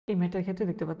এই ম্যাথের ক্ষেত্রে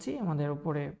দেখতে পাচ্ছি আমাদের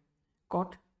উপরে cot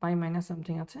পাই মাইনাস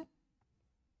সামথিং আছে,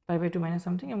 pi by two minus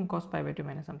something এবং cos pi by two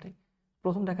minus something.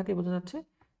 প্রথম দেখাতেই বোঝা যাচ্ছে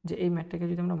যে এই ম্যাথটাকে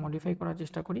যদি আমরা মডিফাই করার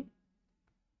চেষ্টা করি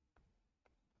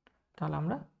তাহলে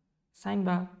আমরা সাইন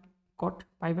বা cot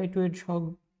পাই বাই টু এর সহগ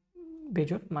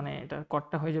বেজোড়, মানে এটা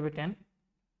কটটা হয়ে যাবে ট্যান,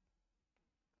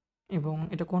 এবং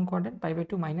এটা কোন quadrant? Pi by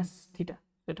two minus theta,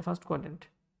 এটা ফার্স্ট কোয়াড্রেন্ট।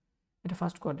 এটা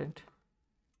ফার্স্ট কোয়াড্রেন্ট,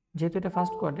 যেহেতু এটা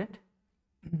ফার্স্ট কোয়াড্রেন্ট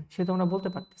সেহেতু আমরা বলতে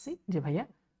পারতেছি যে ভাইয়া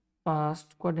ফার্স্ট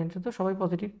কোয়াড্রেন্টে তো সবাই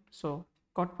পজিটিভ, সো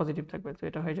কট পজিটিভ থাকবে, তো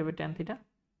এটা হয়ে যাবে tan theta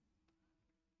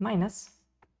minus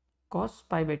cos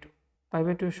pi by two, pi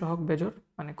by two এর সহগ বেজোড়,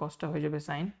 মানে কসটা হয়ে যাবে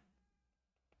সাইন,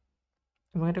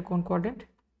 এবং এটা কোন কোয়াড্রেন্ট?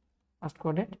 ফার্স্ট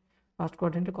কোয়াড্রেন্ট, ফার্স্ট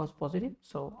কোয়াড্রেন্টে কস পজিটিভ,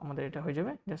 সো আমাদের এটা হয়ে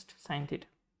যাবে জাস্ট সাইন থিটা,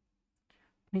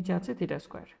 নিচে আছে থিটা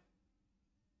স্কোয়ার।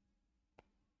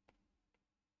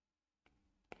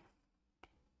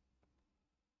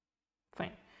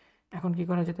 ফাইন, এখন কি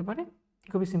করা যেতে পারে?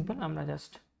 খুবই সিম্পল, আমরা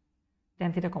জাস্ট ট্যান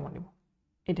থিটা কমন নেব।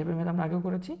 এই টাইপের ম্যাথ আমরা আগেও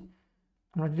করেছি।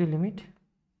 আমরা যদি লিমিট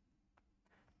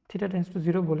থিটা টেন্স টু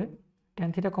 0 বলে ট্যান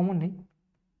থিটা কমন নেই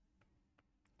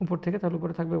উপর থেকে, তাহলে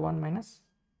উপরে থাকবে 1 মাইনাস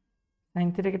সাইন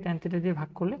থিটাকে ট্যান থিটা দিয়ে ভাগ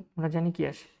করলে আমরা জানি কি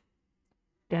আসে,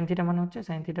 ট্যান থিটা মানে হচ্ছে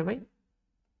sine theta by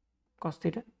cos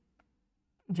theta,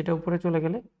 যেটা উপরে চলে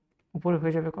গেলে উপরে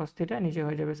হয়ে যাবে কস থিটা, নিচে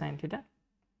হয়ে যাবে সাইন থিটা,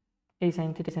 এই সাইন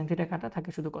থিটা কাটা থাকে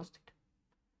শুধু কস থিটা।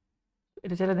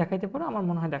 এটা চাইলে দেখাইতে পারো, আমার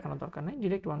মনে হয় দেখানোর দরকার নেই,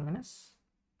 ডিরেক্ট 1 মাইনাস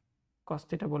কস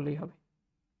থিটা বললেই হবে।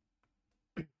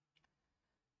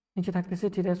 নিচে থাকতেছে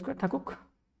থিটা স্কোয়ার, থাকুক।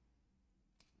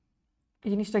 এই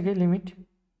জিনিসটাকে লিমিট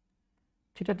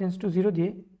থিটা টেন্স টু 0 দিয়ে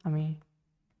আমি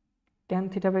ট্যান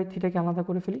থিটা বাই থিটাকে আলাদা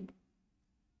করে ফেলি,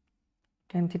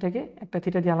 ট্যান থিটাকে একটা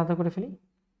থিটা দিয়ে আলাদা করে ফেলি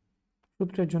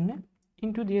সূত্রের জন্য,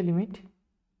 ইন্টু দিয়ে লিমিট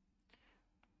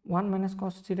 1 মাইনাস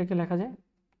কস থিটাকে লেখা যায়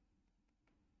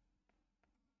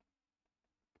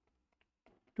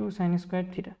 2 সাইন স্কোয়ার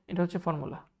থিটা, এটা হচ্ছে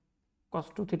ফর্মুলা। কস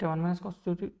 2 থিটা 1 মাইনাস কস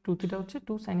 2 থিটা হচ্ছে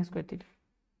 2 সাইন স্কোয়ার থিটা।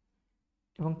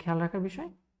 এবং খেয়াল রাখার বিষয়,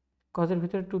 কজের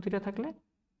ভিতরে 2 থিটা থাকলে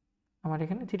আমার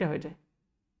এখানে থিটা হয়ে যায়,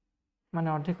 মানে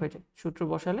অর্ধেক হয়ে যায়, সূত্র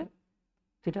বসালে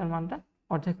থিটার মানটা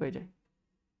অর্ধেক হয়ে যায়।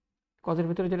 কজের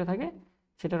ভিতরে যেটা থাকে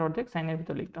সেটার অর্ধেক সাইনের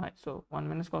ভিতরে লিখতে হয়। সো 1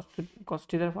 মাইনাস কস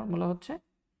থিটার ফর্মুলা হচ্ছে,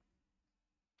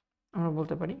 আমরা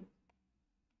বলতে পারি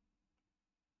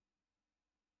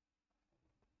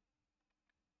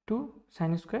 2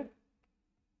 sine square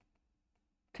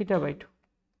theta by 2,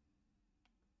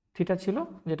 theta ছিল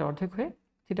যেটা অর্ধেক হয়ে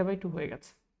থিটা বাই 2 হয়ে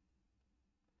গেছে,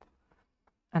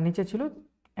 আর নিচে ছিল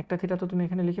একটা থিটা, তো তুমি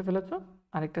এখানে লিখে ফেলেছো,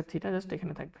 আরেকটা থিটা জাস্ট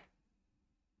এখানে থাকবে।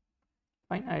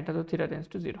 ফাইন, আর এটা তো থিটা টেন্স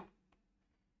টু 0।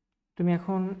 তুমি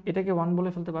এখন এটাকে 1 বলে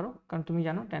ফেলতে পারো, কারণ তুমি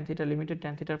জানো ট্যান থিটা লিমিটেড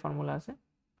ট্যান থিটার ফর্মুলা আছে,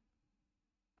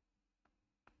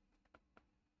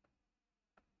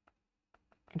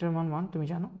 এটার মান 1 তুমি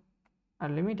জানো, আর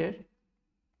লিমিটের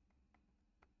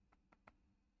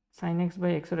সাইন এক্স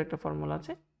বাই এক্সের একটা ফর্মুলা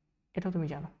আছে, এটাও তুমি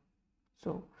জানো।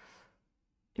 সো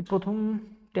এই প্রথম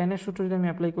ট্যানের সূত্র যদি আমি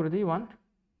অ্যাপ্লাই করে দিই 1,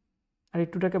 আর এই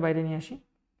 2টাকে বাইরে নিয়ে আসি,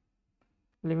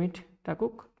 লিমিট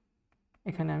থাকুক,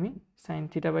 এখানে আমি সাইন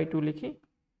থিটা বাই 2 লিখি,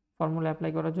 ফর্মুলা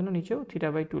অ্যাপ্লাই করার জন্য নিচেও থিটা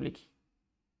বাই 2 লিখি,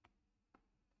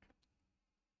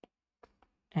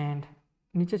 অ্যান্ড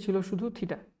নিচে ছিল শুধু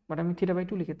থিটা, বাট আমি থিটা বাই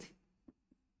 2 লিখেছি,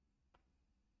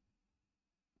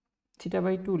 থিটা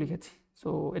বাই 2 লিখেছি। সো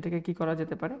এটাকে কি করা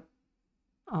যেতে পারে?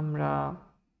 আমরা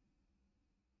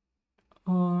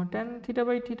ট্যান থিটা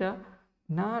বাই থিটা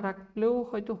না রাখলেও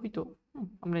হয়তো হইতো,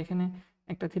 আমরা এখানে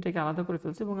একটা থিটাকে আলাদা করে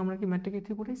ফেলছি, এবং আমরা কি ম্যাথটাকে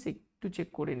ঠিক উঠাইছি একটু চেক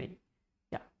করে নেই।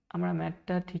 আমরা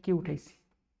ম্যাথটা ঠিকই উঠাইছি,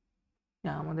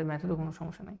 আমাদের ম্যাথে তো কোনো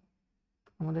সমস্যা নাই,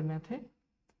 আমাদের ম্যাথে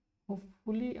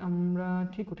হোপফুলি আমরা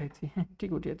ঠিক উঠাইছি, হ্যাঁ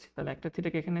ঠিক উঠিয়েছি। তাহলে একটা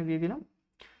থিটাকে এখানে দিয়ে দিলাম,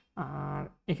 আর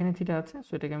এখানে থিটা আছে,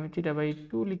 সো এটাকে আমি থিটা বাই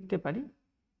 2 লিখতে পারি।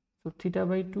 তো থিটা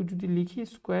বাই 2 যদি লিখি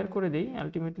স্কোয়ার করে দেই,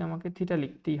 আলটিমেটলি আমাকে থিটা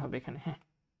লিখতেই হবে এখানে, হ্যাঁ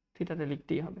থিটাটা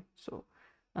লিখতেই হবে। সো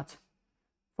আচ্ছা,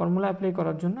 ফর্মুলা অ্যাপ্লাই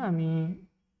করার জন্য আমি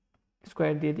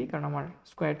স্কোয়ার দিয়ে দিই, কারণ আমার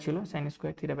স্কোয়ার ছিল sine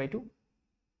square theta by 2,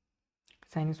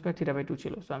 sine square theta by 2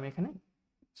 ছিল, সো আমি এখানে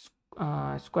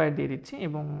স্কোয়ার দিয়ে দিচ্ছি,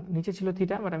 এবং নিচে ছিল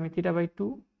থিটা, বাট আমি থিটা বাই 2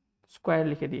 স্কোয়ার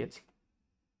লিখে দিয়েছি।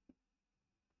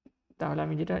 তাহলে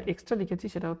আমি যেটা এক্সট্রা লিখেছি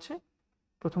সেটা হচ্ছে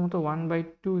প্রথমত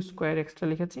 1/2 স্কোয়ার এক্সট্রা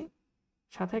লিখেছি,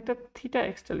 সাথে একটা থিটা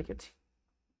এক্সট্রা লিখেছি,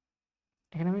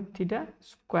 এখানে আমি থিটা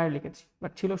স্কোয়ার লিখেছি,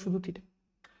 বাট ছিল শুধু থিটা,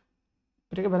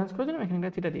 এটাকে ব্যালেন্স করার জন্য এখানে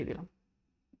একটা থিটা দিয়ে দিলাম।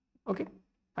 ওকে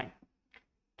ফাইন,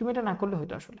 তুমি এটা না করলে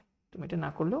হয়তো, আসলে তুমি এটা না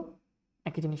করলেও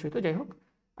একই জিনিস হইতো, যাই হোক।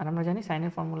 আর আমরা জানি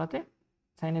সাইনের ফর্মুলাতে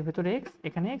সাইনের ভেতরে এক্স,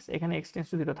 এখানে এক্স টেন্স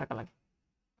টু 0 থাকা লাগে,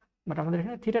 বাট আমাদের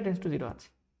এখানে থিটা টেন্স টু 0 আছে,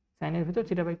 সাইনের ভেতর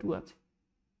থিটা বাই 2 আছে,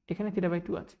 এখানে থিটা বাই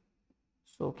 2 আছে।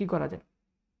 সো কি করা যায়?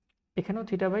 এখানেও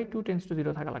থিটা বাই 2 টেন্স টু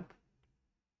 0 থাকা লাগবে,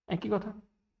 একই কথা।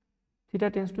 থিটা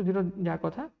টেন্স টু 0 যা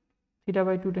কথা, থিটা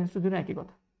বাই 2 টেন্স টু 0 একই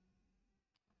কথা।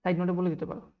 সাইড নোটে বলে দিতে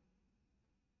পারো,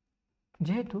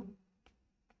 যেহেতু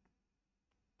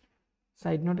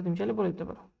সাইড নোটে তুমি চাইলে বলে দিতে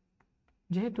পারো,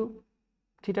 যেহেতু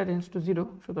থিটা টেন্স টু 0,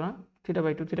 সুতরাং থিটা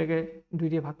বাই 2, থিটাকে 2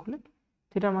 দিয়ে ভাগ করলে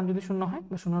থিটার মান যদি 0 হয়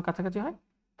বা 0-এর কাছাকাছি হয়,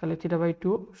 তাহলে থিটা বাই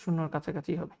 2 0-এর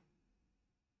কাছাকাছি হবে,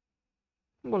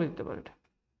 বলে দিতে পারো এটা।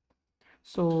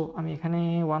 সো আমি এখানে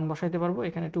 1 বসাইতে পারবো,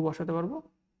 এখানে 2 বসাতে পারবো।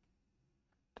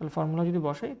 তাহলে ফর্মুলা যদি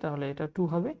বসাই তাহলে এটা 2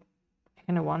 হবে,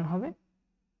 এখানে 1 হবে,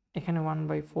 এখানে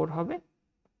 1/4 হবে,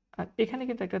 আর এখানে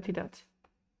কিন্তু একটা থিটা আছে।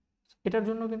 এটার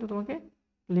জন্য কিন্তু তোমাকে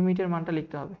লিমিটের মানটা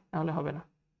লিখতে হবে, নাহলে হবে না,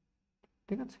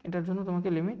 ঠিক আছে। এটার জন্য তোমাকে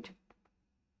লিমিট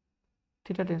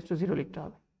থিটা টেন্স টু 0 লিখতে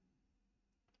হবে,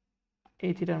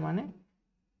 এই থিটার মানে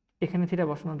এখানে থিটা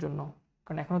বসানোর জন্য,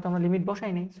 কারণ এখনো তো আমরা লিমিট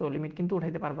বসাই নাই, সো লিমিট কিন্তু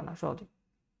উঠাইতে পারবো না সহজে,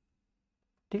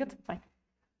 ঠিক আছে, ফাইন।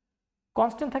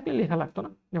 কনস্ট্যান্ট থাকলে লেখা লাগতো না,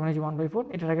 যেমন এই যে 1/4,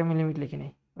 এটার আগে আমি লিমিট লিখি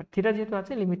নেই, বাট থিটা যেহেতু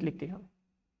আছে লিমিট লিখতেই হবে।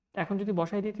 এখন যদি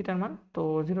বসাই দিই থিটার মান, তো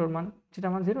থিটার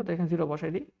মান 0, তো এখানে 0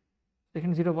 বসাই দিই,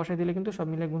 এখানে 0 বসাই দিলে কিন্তু সব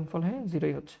মিলে গুণফল হয়ে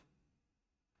 0ই হচ্ছে।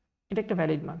 এটা একটা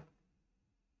ভ্যালিড মান,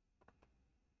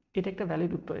 এটা একটা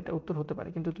ভ্যালিড উত্তর, এটা উত্তর হতে পারে,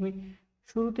 কিন্তু তুমি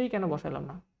শুরুতেই কেন বসালাম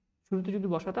না? শুরুতে যদি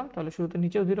বসাতাম তাহলে শুরুতে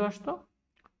নিচেও 0 আসতো,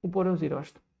 উপরেও 0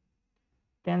 আসতো।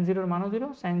 tan 0-এর মানও 0,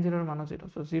 sin 0-এর মানও 0,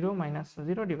 সো 0 -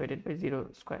 0 ডিভাইডেড বাই 0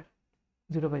 স্কোয়ার,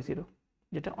 0/0,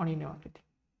 যেটা অনির্ণয় আকৃতি।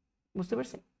 বুঝতে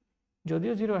পারছি?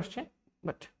 যদিও 0 আসছে,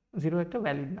 বাট 0 একটা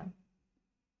ভ্যালিড মান,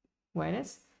 ওয়াইএস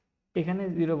এখানে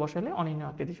 0 বসালে অনির্ণয়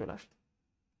আকৃতি চলে আসছে।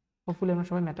 হোপফুলি আমরা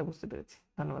সবাই ম্যাথটা বুঝতে পেরেছি।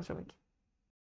 ধন্যবাদ সবাইকে।